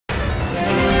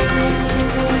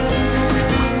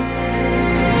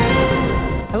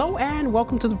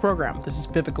welcome to the program. This is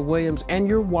Vivica Williams, and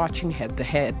you're watching Head to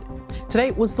Head.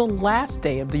 Today was the last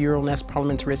day of the Euronest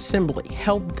Parliamentary Assembly,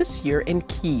 held this year in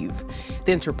Kyiv.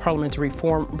 The Interparliamentary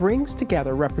Forum brings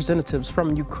together representatives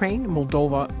from Ukraine,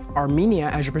 Moldova, Armenia,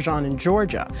 Azerbaijan, and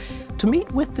Georgia to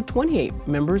meet with the 28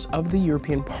 members of the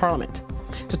European Parliament.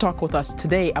 To talk with us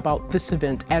today about this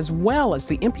event, as well as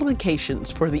the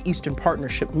implications for the Eastern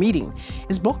Partnership meeting,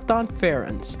 is Bohdan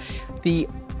Ferens, the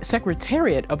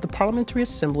Secretariat of the Parliamentary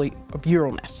Assembly of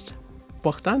Euronest.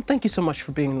 Bohdan, thank you so much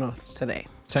for being with us today.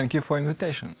 Thank you for the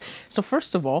invitation. So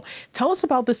first of all, tell us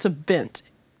about this event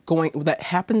that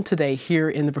happened today here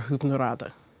in the Verkhovna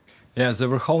Rada. Yeah, the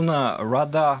Verkhovna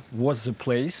Rada was the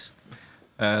place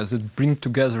that bring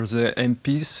together the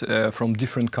MPs from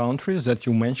different countries that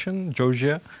you mentioned,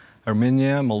 Georgia,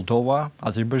 Armenia, Moldova,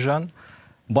 Azerbaijan.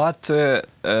 But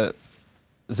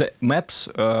the maps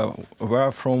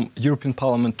were from European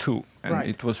Parliament too. And right.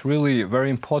 It was really very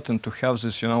important to have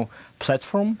this,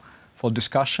 platform for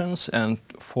discussions and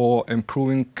for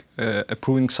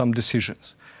approving some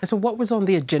decisions. And so what was on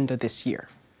the agenda this year?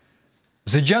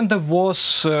 The agenda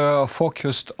was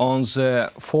focused on the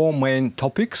four main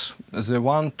topics. The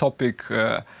one topic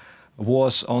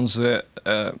was on the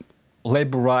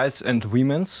labor rights and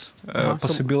women's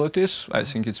possibilities. I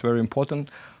think it's very important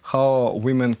how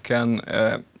women can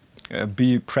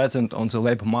be present on the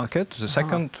labor market. The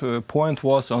second point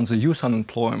was on the youth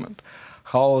unemployment,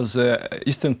 how the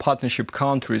Eastern Partnership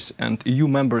countries and EU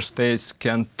member states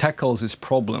can tackle this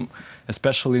problem,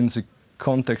 especially in the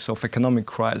context of economic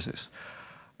crisis.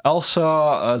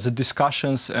 Also, the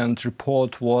discussions and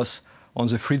report was on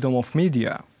the freedom of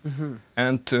media.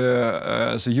 And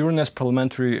the Euronest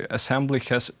Parliamentary Assembly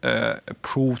has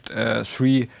approved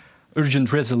three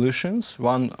urgent resolutions.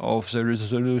 One of the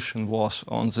resolutions was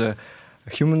on the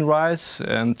human rights,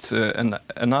 and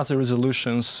another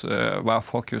resolutions were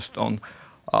focused on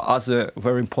other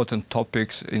very important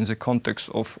topics in the context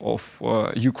of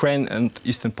Ukraine and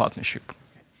Eastern Partnership.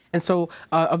 And so,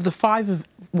 of the five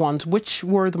ones, which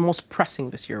were the most pressing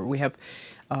this year? We have,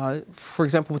 for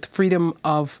example, with freedom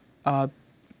of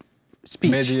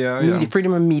speech, media,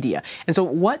 freedom of media. And so,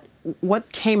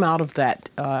 what came out of that,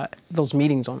 those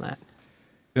meetings on that?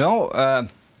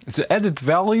 The added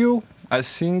value, I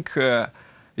think,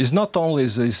 is not only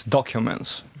these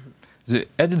documents. The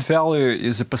added value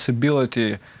is the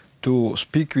possibility to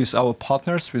speak with our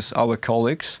partners, with our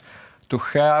colleagues, to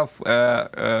have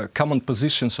common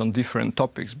positions on different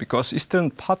topics, because Eastern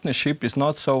Partnership is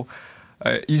not so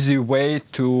easy way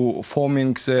to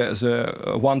forming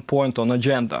the one point on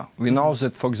agenda. We know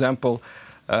that, for example,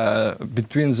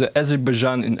 between the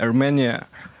Azerbaijan and Armenia,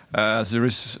 there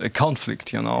is a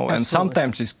conflict, Absolutely. And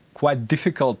sometimes it's quite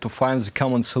difficult to find the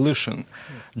common solution.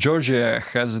 Yes. Georgia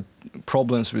has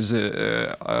problems with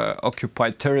the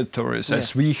occupied territories,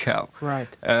 as we have. Right.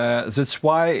 That's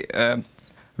why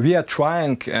we are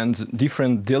trying, and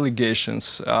different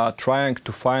delegations are trying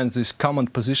to find this common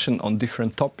position on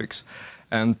different topics,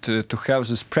 and to have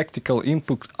this practical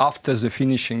input after the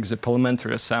finishing the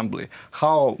Parliamentary Assembly,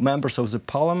 how members of the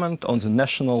Parliament on the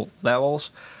national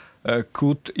levels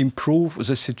could improve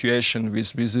the situation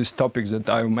with these topics that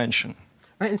I mentioned.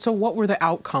 Right, and so what were the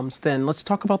outcomes then? Let's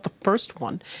talk about the first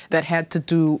one that had to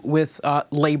do with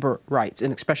labor rights,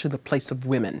 and especially the place of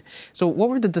women. So what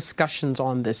were the discussions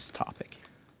on this topic?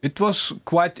 It was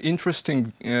quite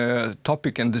interesting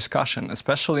topic and discussion,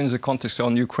 especially in the context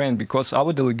on Ukraine, because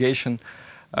our delegation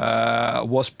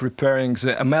was preparing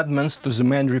the amendments to the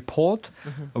main report.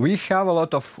 We have a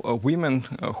lot of women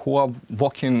who are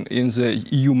working in the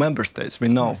EU member states, we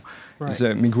know. Right.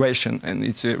 The migration, and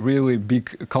it's a really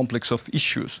big complex of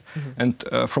issues. And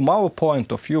from our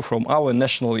point of view, from our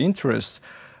national interests,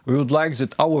 we would like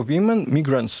that our women,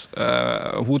 migrants,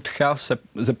 would have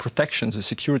the protection, the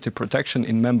security protection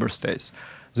in member states.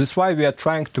 That's why we are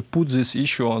trying to put this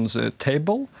issue on the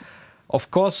table.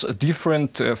 Of course,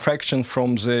 different fractions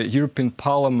from the European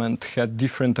Parliament had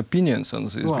different opinions on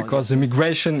this, because the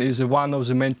migration is one of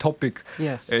the main topics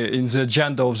in the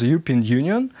agenda of the European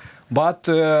Union. But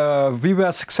we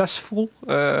were successful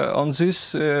on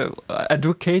this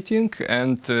advocating,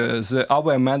 and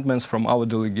our amendments from our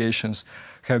delegations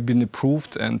have been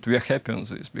approved, and we are happy on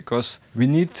this, because we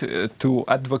need to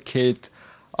advocate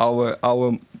our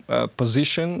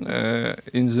position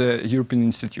in the European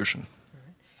institution.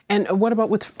 And what about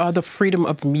with the freedom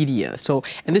of media? So,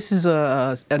 and this is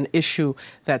an issue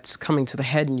that's coming to the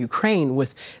head in Ukraine,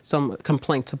 with some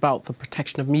complaints about the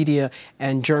protection of media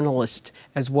and journalists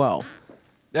as well.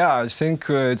 Yeah, I think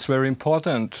it's very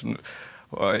important.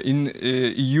 In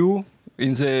EU,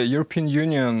 in the European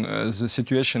Union, the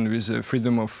situation with the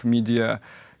freedom of media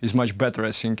is much better,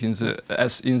 I think, in the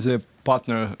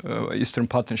Eastern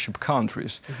Partnership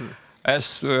countries.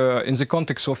 As in the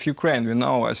context of Ukraine, we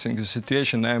know, I think, the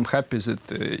situation. I am happy that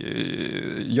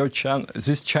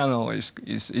this channel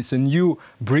is a new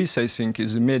breeze, I think,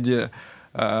 is the media,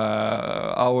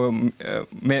 our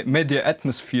media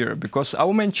atmosphere, because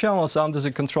our main channels are under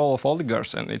the control of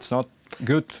oligarchs, and it's not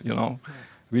good, you know.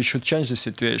 We should change the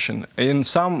situation. In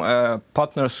some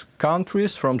partners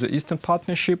countries from the Eastern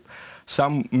Partnership,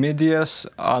 some medias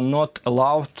are not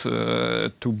allowed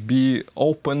to be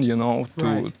open, you know,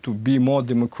 to be more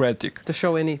democratic. To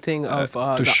show anything of...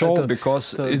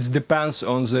 because it depends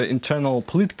on the internal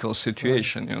political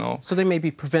situation, you know. So they may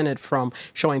be prevented from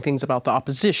showing things about the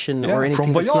opposition or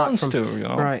anything from that's not from... too, you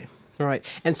know. Right. Right.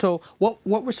 And so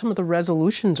what were some of the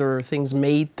resolutions or things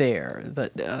made there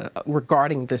that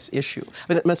regarding this issue? I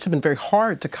mean, it must have been very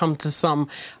hard to come to some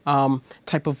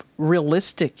type of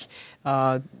realistic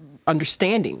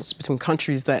understandings between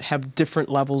countries that have different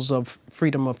levels of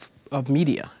freedom of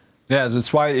media. Yeah,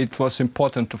 that's why it was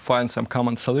important to find some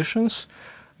common solutions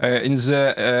in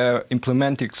the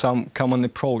implementing some common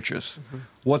approaches.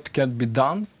 What can be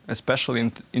done,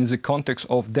 especially in the context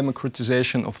of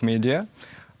democratization of media,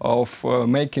 of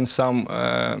making some,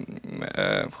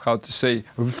 how to say,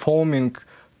 reforming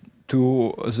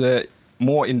to the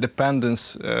more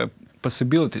independence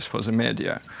possibilities for the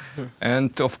media.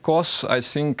 And of course, I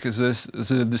think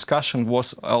the discussion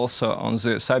was also on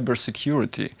the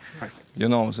cybersecurity. You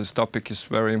know, this topic is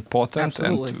very important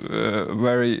and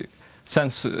very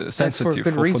sensitive for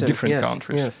different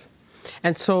countries. Yes.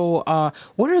 And so,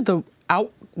 what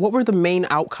were the main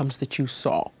outcomes that you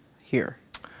saw here?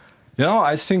 You know,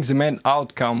 I think the main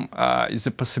outcome is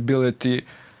the possibility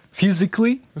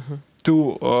physically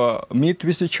to meet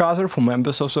with each other for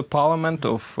members of the parliament,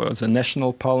 of the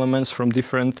national parliaments from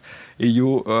different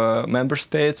EU member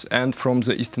states and from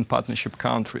the Eastern Partnership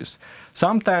countries.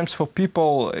 Sometimes for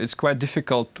people it's quite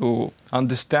difficult to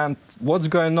understand what's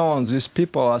going on. These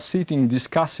people are sitting,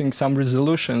 discussing some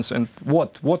resolutions and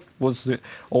what was the,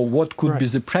 or what could be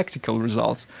the practical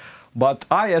results. But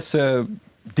I, as a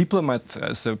diplomat,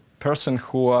 as a person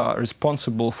who are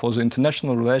responsible for the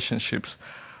international relationships,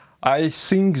 I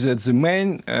think that the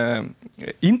main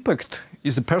impact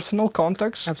is the personal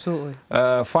context. Absolutely.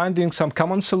 Finding some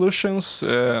common solutions,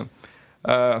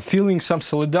 feeling some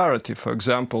solidarity. For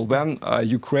example, when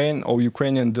Ukraine or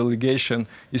Ukrainian delegation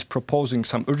is proposing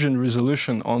some urgent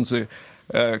resolution on the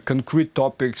concrete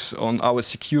topics on our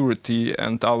security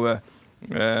and our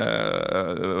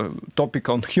topic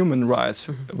on human rights,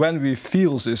 when we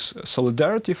feel this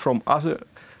solidarity from other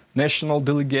national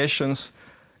delegations,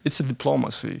 it's a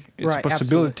diplomacy. It's a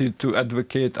possibility to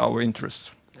advocate our interests.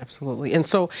 Absolutely. And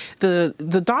so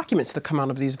the documents that come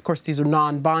out of these, of course, these are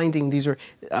non-binding. These are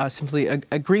simply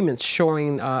agreements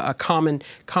showing a common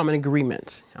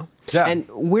agreement. You know? Yeah. And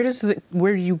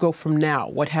where do you go from now?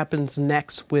 What happens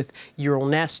next with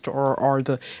Euronest, or are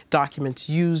the documents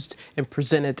used and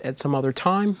presented at some other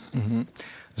time?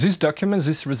 These documents,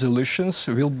 these resolutions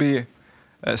will be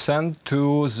sent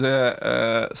to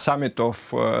the summit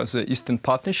of the Eastern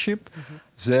Partnership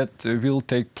that will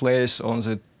take place on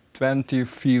the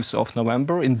 25th of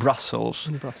November in Brussels.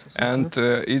 And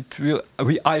it will.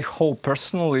 I hope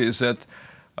personally that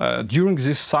during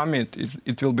this summit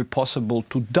it will be possible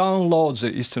to download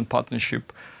the Eastern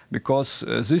Partnership, because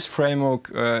this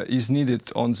framework is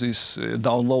needed on this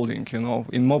downloading, you know,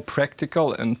 in more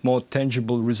practical and more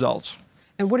tangible results.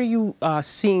 And what are you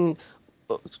seeing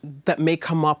that may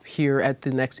come up here at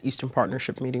the next Eastern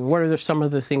Partnership meeting? What are some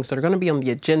of the things that are going to be on the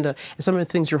agenda, and some of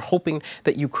the things you're hoping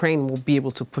that Ukraine will be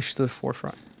able to push to the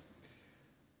forefront?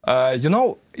 You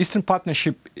know, Eastern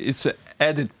Partnership, it's an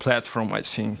added platform, I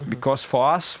think, because for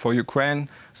us, for Ukraine,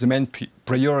 the main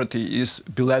priority is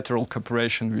bilateral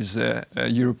cooperation with the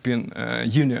European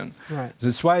Union.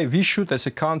 That's why we should, as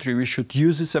a country, we should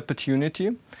use this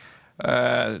opportunity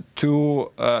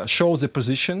to show the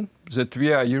position that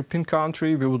we are a European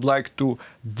country. We would like to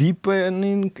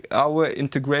deepen our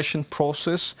integration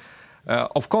process.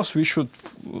 Of course, we should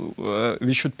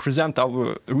present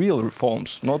our real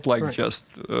reforms, not like just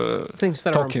things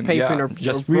that talking, are on paper,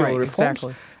 just real reforms.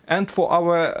 Exactly. And for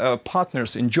our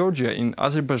partners in Georgia, in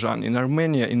Azerbaijan, in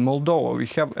Armenia, in Moldova, we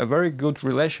have a very good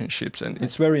relationships, and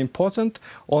it's very important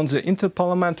on the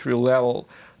interparliamentary level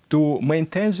to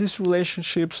maintain these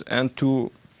relationships and to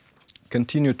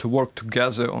continue to work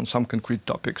together on some concrete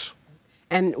topics.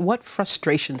 And what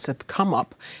frustrations have come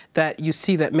up that you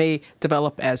see that may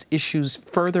develop as issues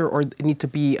further or need to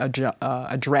be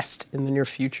addressed in the near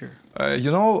future?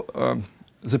 You know,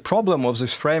 the problem of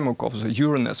this framework of the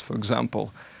Euronest, for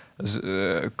example,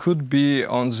 could be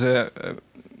on the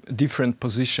different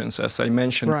positions, as I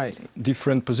mentioned, right.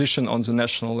 different position on the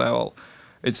national level.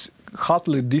 It's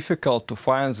hardly difficult to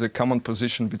find the common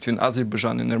position between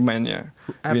Azerbaijan and Armenia.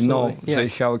 Absolutely. We know yes.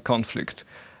 they have a conflict.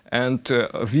 And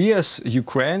we as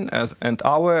Ukraine and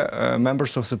our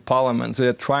members of the parliament, they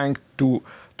are trying to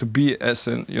be as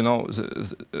an, you know,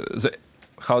 the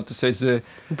how to say, the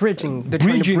bridging, they're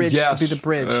trying to bridge, yes, to be the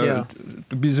bridge, yeah.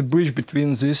 To be the bridge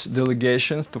between these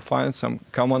delegations to find some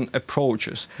common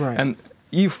approaches. Right. And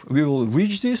if we will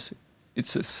reach this,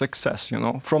 it's a success, you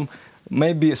know. From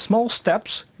maybe small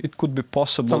steps, it could be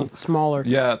possible. Some smaller.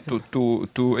 Yeah,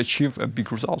 to achieve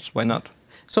big results. Why not?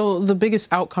 So the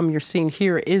biggest outcome you're seeing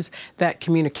here is that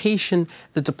communication,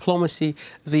 the diplomacy,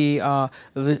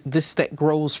 this that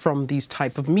grows from these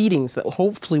type of meetings that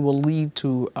hopefully will lead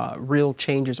to real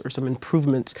changes or some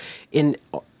improvements in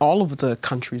all of the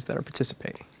countries that are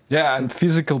participating. Yeah, and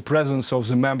physical presence of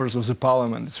the members of the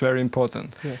parliament is very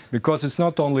important. Yes. Because it's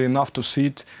not only enough to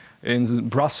sit in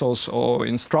Brussels or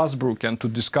in Strasbourg and to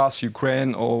discuss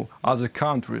Ukraine or other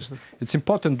countries. Mm-hmm. It's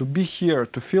important to be here,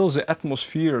 to feel the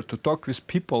atmosphere, to talk with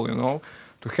people, you know,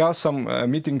 to have some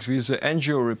meetings with the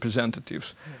NGO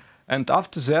representatives. Yeah. And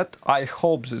after that, I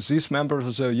hope that these members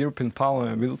of the European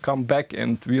Parliament will come back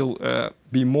and will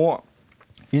be more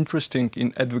interesting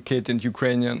in advocating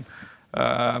Ukrainian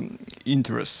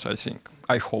interests, I think.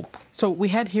 I hope. So we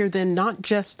had here then not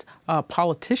just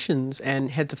politicians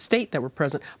and heads of state that were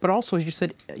present, but also, as you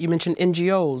said, you mentioned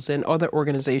NGOs and other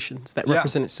organizations that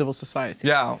represented civil society.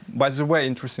 Yeah, by the way,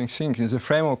 interesting thing, in the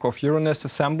framework of Euronest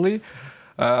Assembly,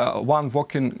 one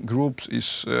working group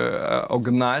is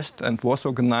organized and was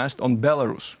organized on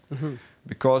Belarus. Mm-hmm.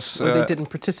 Because they didn't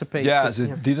participate. Yeah, they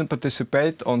didn't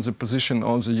participate on the position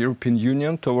of the European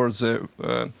Union towards the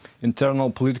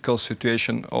internal political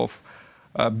situation of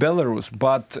Belarus,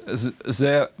 but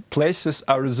the places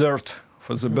are reserved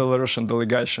for the Belarusian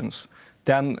delegations,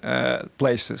 10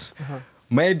 places.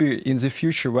 Maybe in the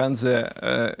future, when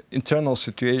the internal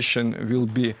situation will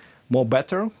be more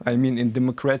better, I mean in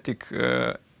democratic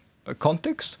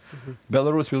context,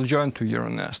 Belarus will join to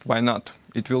Euronest. Why not?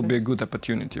 It will be a good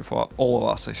opportunity for all of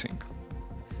us, I think.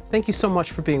 Thank you so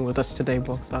much for being with us today,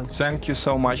 Bohdan. Thank you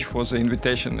so much for the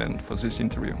invitation and for this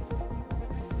interview.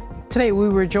 Today we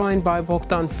were joined by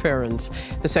Bohdan Ferens,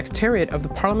 the Secretariat of the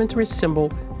Parliamentary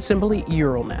Assembly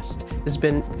Euronest. This has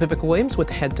been Vivica Williams with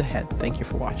Head to Head. Thank you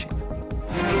for watching.